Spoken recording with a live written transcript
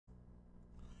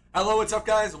Hello, what's up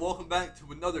guys? Welcome back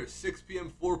to another 6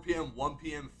 p.m., 4 p.m., 1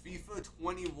 p.m. FIFA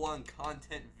 21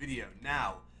 content video.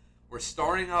 Now, we're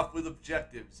starting off with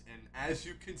objectives, and as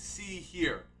you can see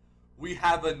here, we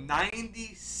have a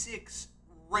 96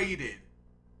 rated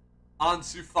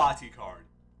Ansu Fati card.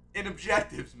 In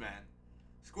objectives, man.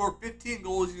 Score 15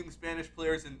 goals using Spanish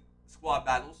players in squad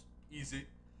battles. Easy.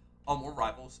 Or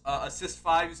rivals. Assist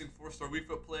 5 using 4-star weak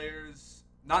foot players.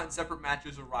 Not in separate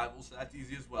matches or rivals, so that's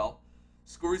easy as well.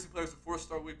 Score using players with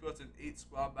 4-star weak foot and 8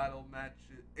 squad battle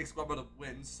matches, 8 squad battle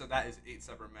wins, so that is 8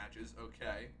 separate matches,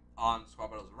 okay, on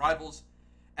squad battles and rivals.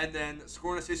 And then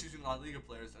score and assist using La Liga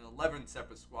players and 11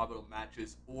 separate squad battle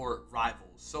matches or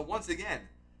rivals. So once again,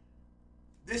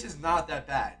 this is not that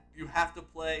bad. You have to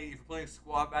play, if you're playing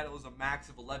squad battles, a max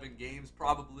of 11 games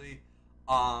probably.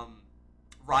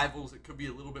 Rivals, it could be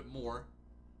a little bit more.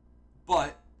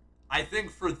 But I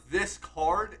think for this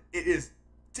card, it is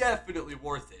definitely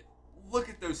worth it. Look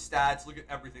at those stats. Look at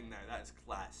everything there. That is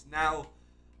class. Now,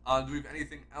 do we have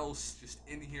anything else just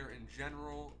in here in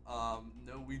general?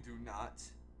 No, we do not.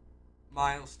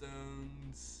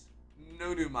 Milestones.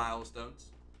 No new milestones.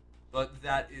 But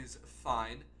that is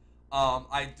fine.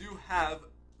 I do have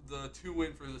the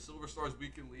 2-win for the Silver Stars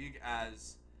Weekend League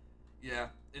as, yeah,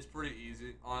 it's pretty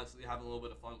easy. Honestly, having a little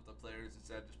bit of fun with the players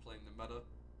instead of just playing the meta.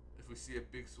 If we see a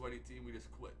big sweaty team, we just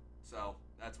quit. So,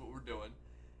 that's what we're doing.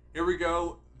 Here we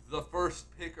go. The first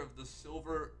pick of the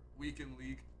Silver Weekend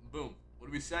League. Boom. What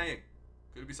are we saying?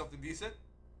 Could it be something decent?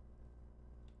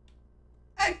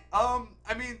 Hey, I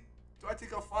mean, do I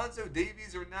take Alfonso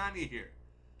Davies or Nani here?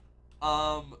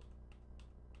 I'll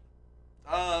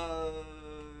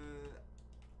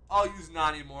use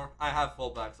Nani more. I have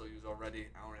fullbacks I'll use already.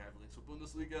 I don't have links with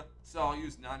Bundesliga, so I'll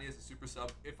use Nani as a super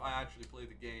sub if I actually play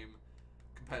the game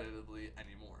competitively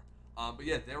anymore. But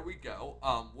yeah, there we go.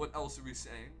 What else are we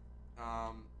saying?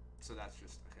 So that's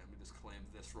just, okay, let me just claim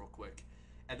this real quick.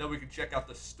 And then we can check out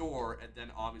the store and then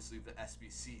obviously the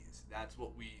SBCs. That's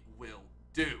what we will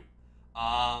do.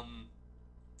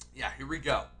 Yeah, here we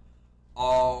go.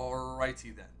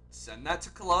 Alrighty then. Send that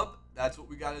to club. That's what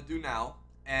we got to do now.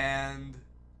 And,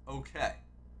 okay.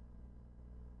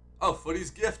 Oh,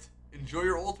 Footy's gift. Enjoy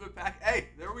your ultimate pack. Hey,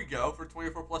 there we go. For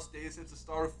 24 plus days since the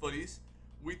start of Footies.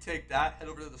 We take that. Head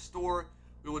over to the store.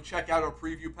 We will check out our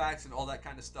preview packs and all that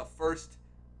kind of stuff first.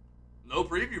 No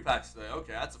preview packs today.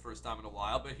 Okay, that's the first time in a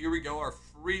while. But here we go, our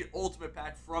free ultimate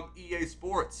pack from EA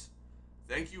Sports.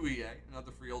 Thank you, EA.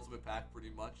 Another free ultimate pack,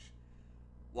 pretty much.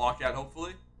 Walkout,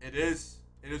 hopefully. It is.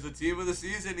 It is the team of the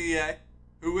season, EA.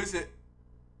 Who is it?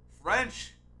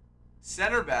 French.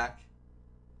 Center back.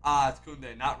 It's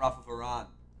Kante, not Rafa Varane.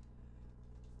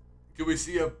 Could we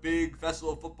see a big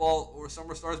Festival of Football or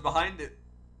Summer Stars behind it?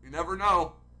 You never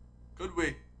know. Could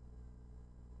we?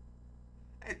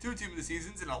 Hey, 2 team of the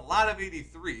seasons and a lot of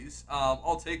 83s.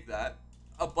 I'll take that.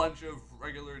 A bunch of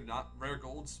regular, not rare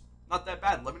golds. Not that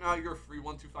bad. Let me know how your free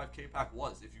 125k pack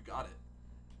was if you got it.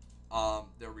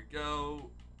 There we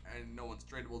go. And no one's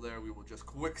tradable there. We will just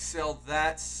quick sell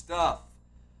that stuff.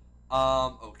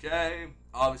 Okay.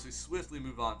 Obviously, swiftly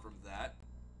move on from that.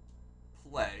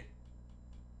 Play.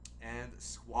 And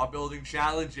squad building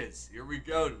challenges. Here we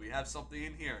go. Do we have something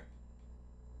in here?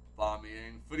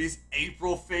 Bombing. Footy's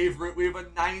April favorite. We have a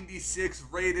 96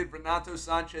 rated Renato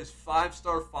Sanches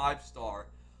 5-star, 5-star.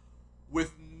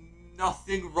 With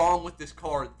nothing wrong with this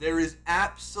card. There is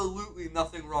absolutely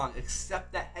nothing wrong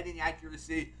except that heading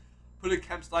accuracy. Put a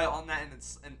chem style on that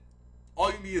and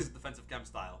all you need is a defensive chem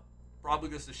style. Probably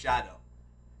just a shadow.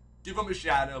 Give him a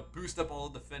shadow. Boost up all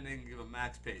the defending. Give him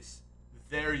max pace.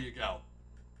 There you go.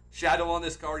 Shadow on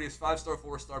this card. He is 5-star,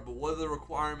 4-star. But what are the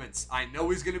requirements? I know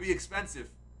he's going to be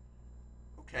expensive.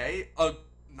 Okay, a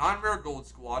non-rare gold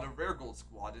squad, a rare gold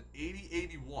squad, an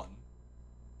 80-81,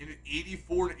 and an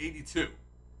 84-82.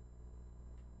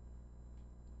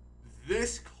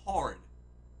 This card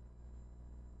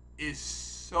is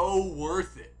so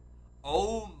worth it.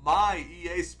 Oh my,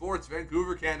 EA Sports,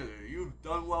 Vancouver, Canada, you've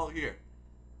done well here.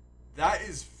 That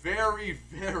is very,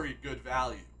 very good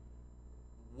value.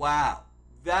 Wow,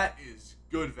 that is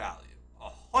good value.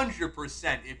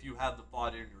 100% if you have the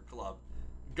fodder in your club.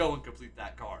 Go and complete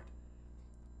that card.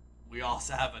 We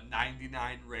also have a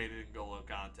 99 rated N'Golo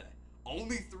Kante.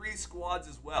 Only 3 squads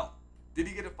as well. Did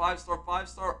he get a 5-star,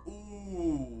 5-star?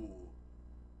 Ooh.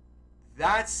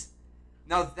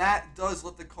 Now that does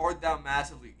let the card down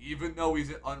massively. Even though he's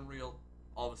at Unreal.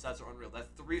 All the stats are Unreal.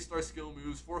 That 3-star skill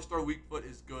moves. 4-star weak foot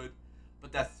is good.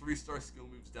 But that 3-star skill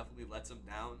moves definitely lets him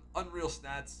down. Unreal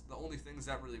stats, the only things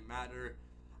that really matter.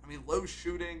 I mean, low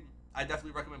shooting. I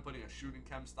definitely recommend putting a shooting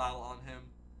chem style on him.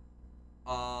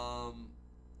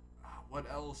 What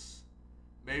else?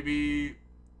 Maybe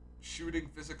shooting,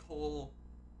 physical.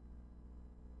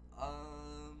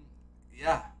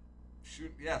 Yeah,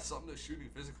 something to shooting,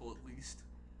 physical at least.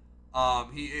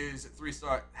 He is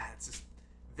 3-star. It's just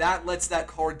that lets that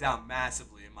card down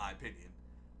massively, in my opinion.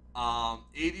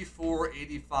 84,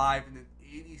 85, and an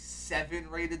 87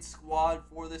 rated squad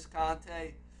for this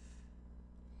Kante.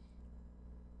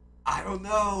 I don't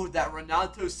know. That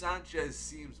Renato Sanches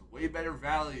seems way better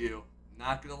value.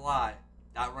 Not gonna lie,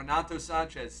 that Renato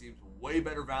Sanches seems way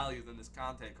better value than this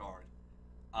Kante card.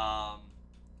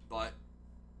 But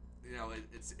you know, it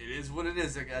is what it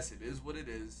is. I guess it is what it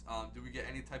is. Do we get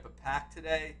any type of pack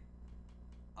today?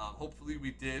 Hopefully we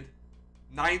did.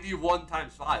 91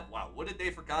 times 5. Wow, what a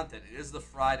day for content. It is the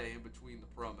Friday in between the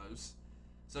promos.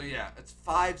 So yeah, it's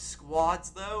 5 squads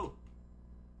though.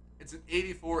 It's an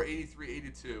 84, 83,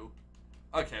 82.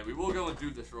 Okay, we will go and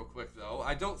do this real quick though.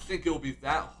 I don't think it'll be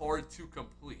that hard to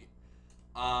complete.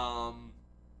 We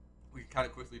can kind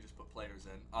of quickly just put players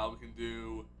in. We can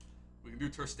do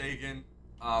Ter Stegen,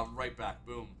 right back.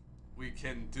 Boom. We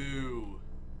can do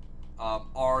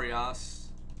Arias,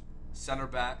 center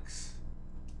backs.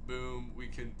 Boom. We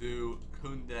can do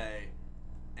Kante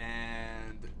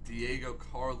and Diego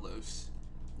Carlos,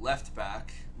 left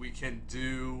back. We can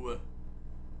do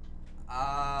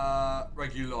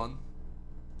Reguilon.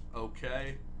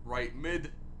 Okay. Right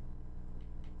mid,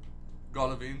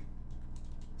 Golovin.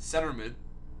 Center mid,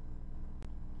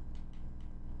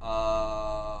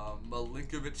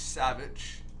 Milinkovic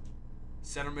Savic.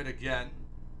 Center mid again,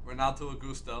 Renato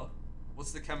Augusto.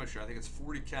 What's the chemistry? I think it's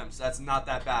 40 chem, so that's not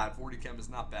that bad. 40 chem is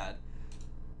not bad.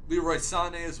 Leroy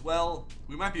Sané as well.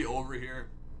 We might be over here,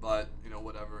 but, you know,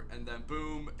 whatever. And then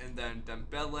boom, and then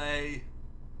Dembele.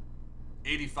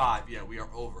 85, yeah, we are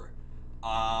over.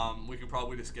 We can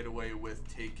probably just get away with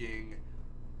taking...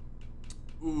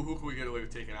 Ooh, who can we get away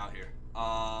with taking out here?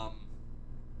 Can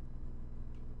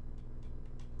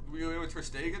we get away with Ter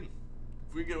Stegen?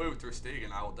 If we can get away with Ter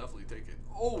Stegen, I will definitely take it.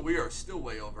 Oh, we are still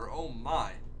way over. Oh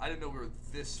my. I didn't know we were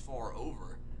this far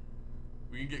over.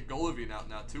 We can get Golovin out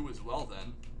now too as well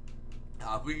then.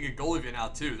 If we can get Golovin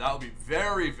out too, that would be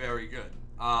very, very good.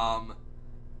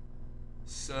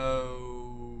 So,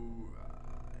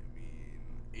 I mean,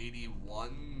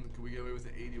 81. Can we get away with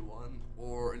an 81?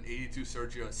 Or an 82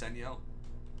 Sergio Asenio?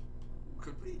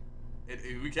 Could we?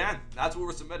 We can. That's what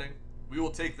we're submitting. We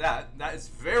will take that. That is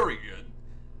very good.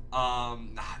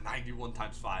 91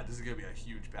 times 5. This is going to be a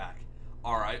huge pack.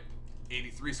 Alright.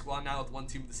 83 squad now with one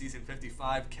team of the season.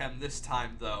 55 chem this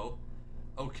time, though.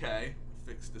 Okay.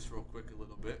 Fix this real quick a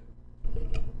little bit.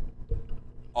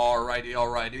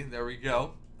 Alrighty. There we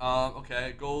go.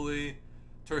 Okay. Goalie.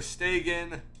 Ter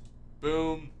Stegen.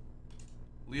 Boom.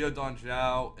 Leo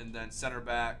Donjao. And then center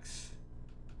backs.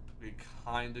 We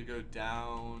kind of go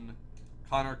down.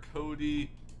 Connor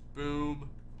Cody. Boom.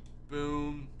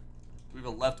 Boom. We have a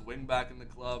left wing back in the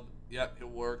club. Yep, he'll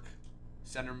work.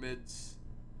 Center mids.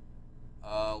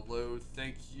 Low,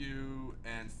 thank you,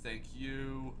 and thank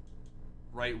you.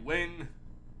 Right wing.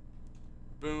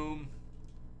 Boom.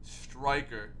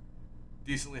 Striker.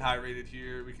 Decently high rated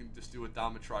here. We can just do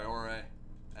Adama Traore.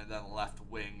 And then left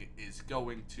wing is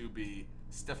going to be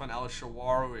Stefan El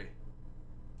Shaarawy.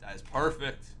 That is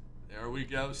perfect. There we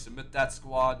go. Submit that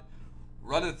squad.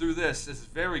 Running through this is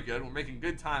very good. We're making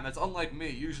good time. That's unlike me.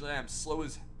 Usually I am slow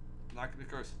as... I'm not going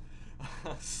to curse.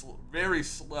 Very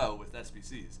slow with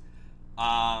SBCs.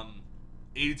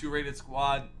 82 rated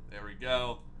squad. There we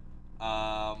go.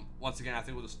 Once again, I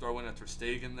think we'll just throw in a Ter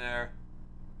Stegen there.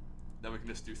 Then we can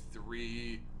just do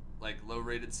 3 like low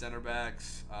rated center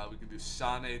backs. We can do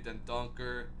Sané, then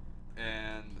Dunker,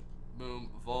 and boom,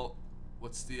 Volt.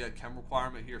 What's the chem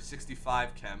requirement here?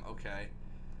 65 chem. Okay.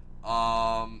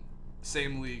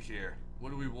 Same league here. What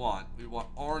do we want? We want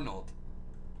Arnold.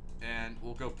 And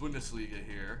we'll go Bundesliga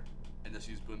here. And just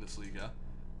use Bundesliga.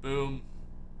 Boom.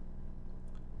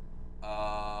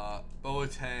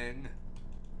 Boateng.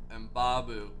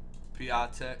 Mbabu.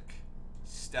 Piatek.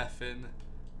 Stefan.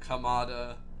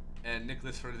 Kamada. And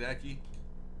Nicholas Herdecki.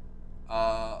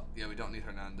 Yeah, we don't need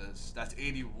Hernandez. That's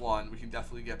 81. We can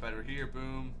definitely get better here.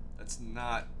 Boom. That's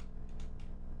not...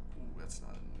 Ooh, that's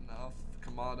not enough.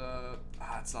 Kamada,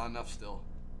 it's not enough still.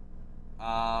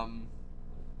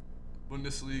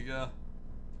 Bundesliga.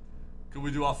 Could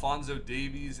we do Alphonso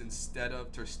Davies instead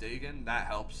of Ter Stegen? That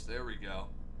helps. There we go.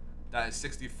 That is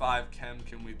 65 chem.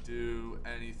 Can we do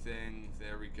anything?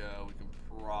 There we go. We can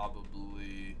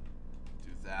probably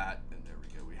do that. And there we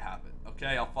go. We have it.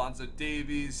 Okay, Alphonso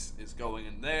Davies is going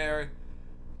in there.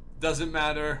 Doesn't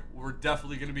matter. We're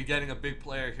definitely going to be getting a big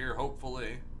player here,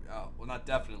 hopefully. Well, not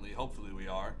definitely. Hopefully we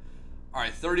are. All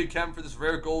right, 30 chem for this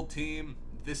rare gold team.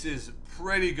 This is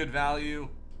pretty good value.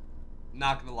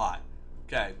 Not gonna lie.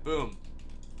 Okay, boom.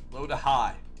 Low to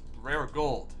high. Rare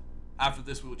gold. After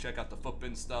this, we will check out the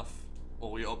footbin stuff.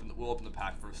 Well, we'll open the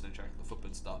pack first and then check out the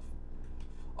footbin stuff.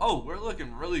 Oh, we're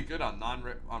looking really good on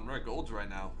rare golds right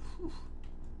now. Whew.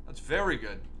 That's very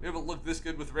good. We haven't looked this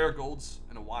good with rare golds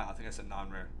in a while. I think I said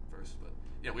non-rare first, but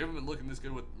yeah, we haven't been looking this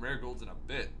good with rare golds in a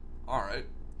bit. All right.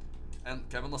 And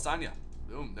Kevin Lasagna.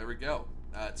 Boom, there we go.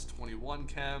 That's 21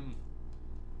 chem.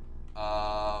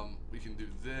 We can do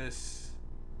this,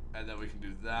 and then we can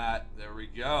do that. There we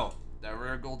go. That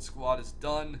rare gold squad is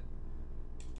done.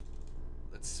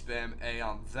 Let's spam A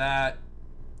on that.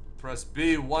 Press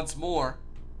B once more.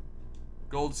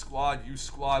 Gold squad, use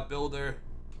squad builder.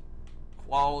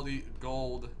 Quality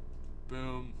gold.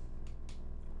 Boom.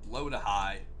 Low to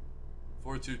high.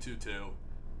 4222.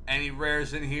 Any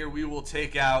rares in here we will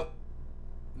take out.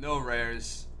 No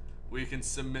rares. We can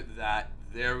submit that.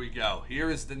 There we go. Here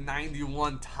is the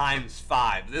 91 times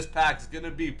 5. This pack is going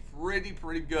to be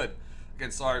pretty good.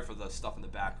 Again, sorry for the stuff in the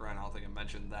background. I don't think I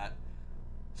mentioned that.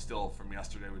 Still from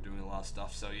yesterday, we're doing a lot of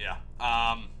stuff. So,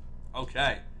 yeah.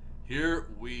 Okay. Here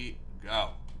we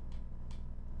go.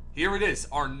 Here it is.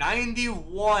 Our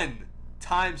 91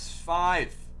 times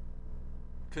 5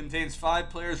 contains 5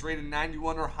 players rated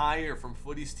 91 or higher from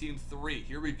Footy's Team 3.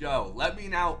 Here we go. Let me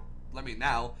know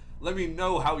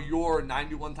how your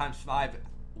 91 times 5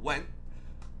 went.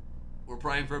 We're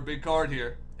praying for a big card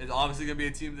here. It's obviously going to be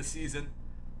a team of the season.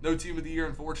 No team of the year,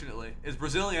 unfortunately. It's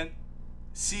Brazilian.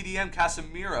 CDM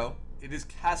Casemiro. It is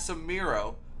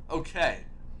Casemiro. Okay.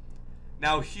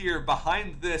 Now here,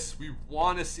 behind this, we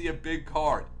want to see a big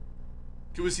card.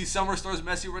 Could we see Summer Stars,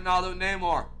 Messi, Renato,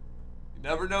 Neymar? You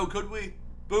never know, could we?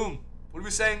 Boom. What are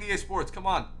we saying, EA Sports? Come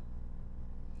on.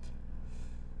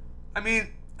 I mean,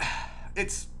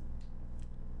 it's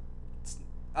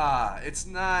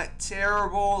not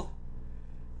terrible.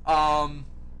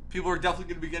 People are definitely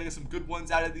going to be getting some good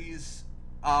ones out of these.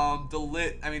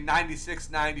 96,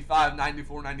 95,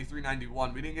 94, 93,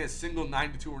 91. We didn't get a single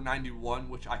 92 or 91,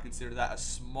 which I consider that a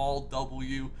small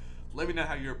W. Let me know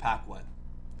how your pack went.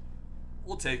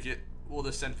 We'll take it. We'll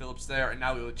just send Phillips there, and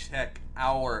now we will check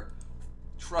our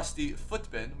trusty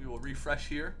footbin. We will refresh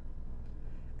here,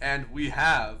 and we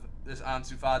have this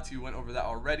Ansu Fati. Went over that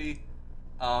already.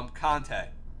 Kante.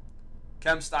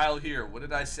 Chem style here. What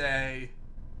did I say?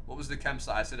 What was the chem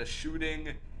style? I said a shooting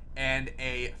and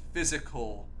a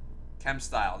physical chem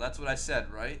style. That's what I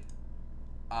said, right?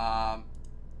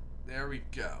 There we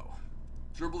go.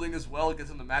 Dribbling as well. Gets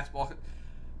him the max ball.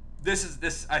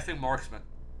 This I think marksman.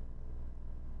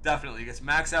 Definitely gets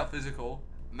maxed out physical,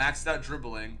 maxed out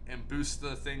dribbling, and boosts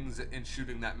the things in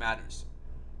shooting that matters.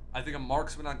 I think a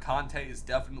marksman on Kante is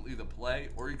definitely the play,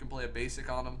 or you can play a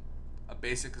basic on him. A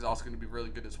basic is also going to be really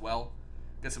good as well.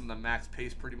 Gets him the max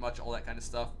pace pretty much, all that kind of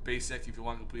stuff. Basic, if you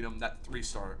want to complete him, that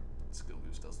 3-star skill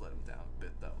boost does let him down a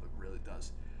bit, though. It really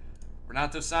does.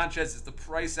 Renato Sanches, is the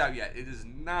price out yet? It is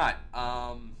not.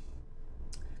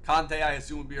 Kante, I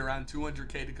assume, would be around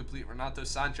 200K to complete. Renato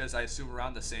Sanches, I assume,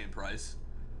 around the same price.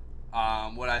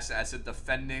 What I said? I said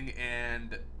defending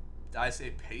and... Did I say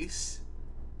pace?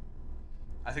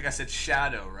 I think I said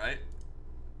shadow, right?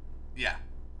 Yeah.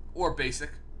 Or basic.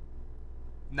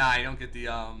 Nah, you don't get the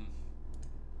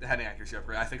heading accuracy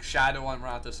upgrade. I think shadow on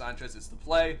Renato Sanches is the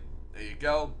play. There you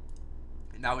go.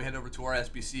 And now we head over to our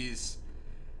SBCs.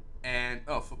 And,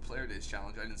 oh, Foot Player Days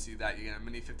Challenge. I didn't see that. You get a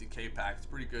mini 50K pack. It's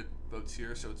pretty good votes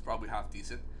here, so it's probably half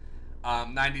decent.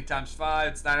 90 times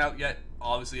 5. It's not out yet.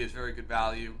 Obviously, it's very good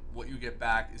value. What you get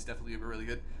back is definitely really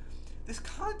good. This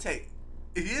Kante,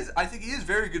 I think he is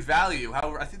very good value.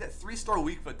 However, I think that 3-star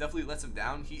weak foot definitely lets him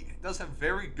down. He does have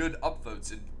very good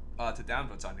upvotes and to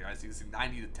downvotes on here. I think it's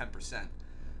 90 to 10%.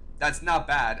 That's not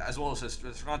bad, as well as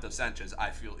Renato Sanches, I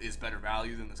feel, is better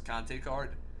value than this Kante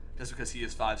card, just because he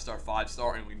is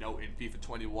 5-star, and we know in FIFA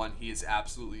 21 he is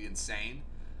absolutely insane.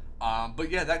 But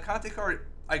yeah, that Kante card,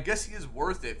 I guess he is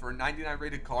worth it for a 99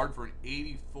 rated card for an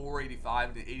 84, 85,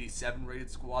 and an 87 rated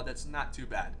squad. That's not too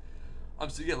bad.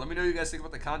 So yeah, let me know what you guys think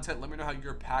about the content. Let me know how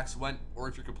your packs went, or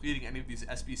if you're completing any of these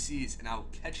SBCs, and I'll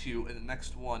catch you in the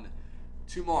next one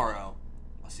tomorrow.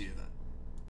 I'll see you then.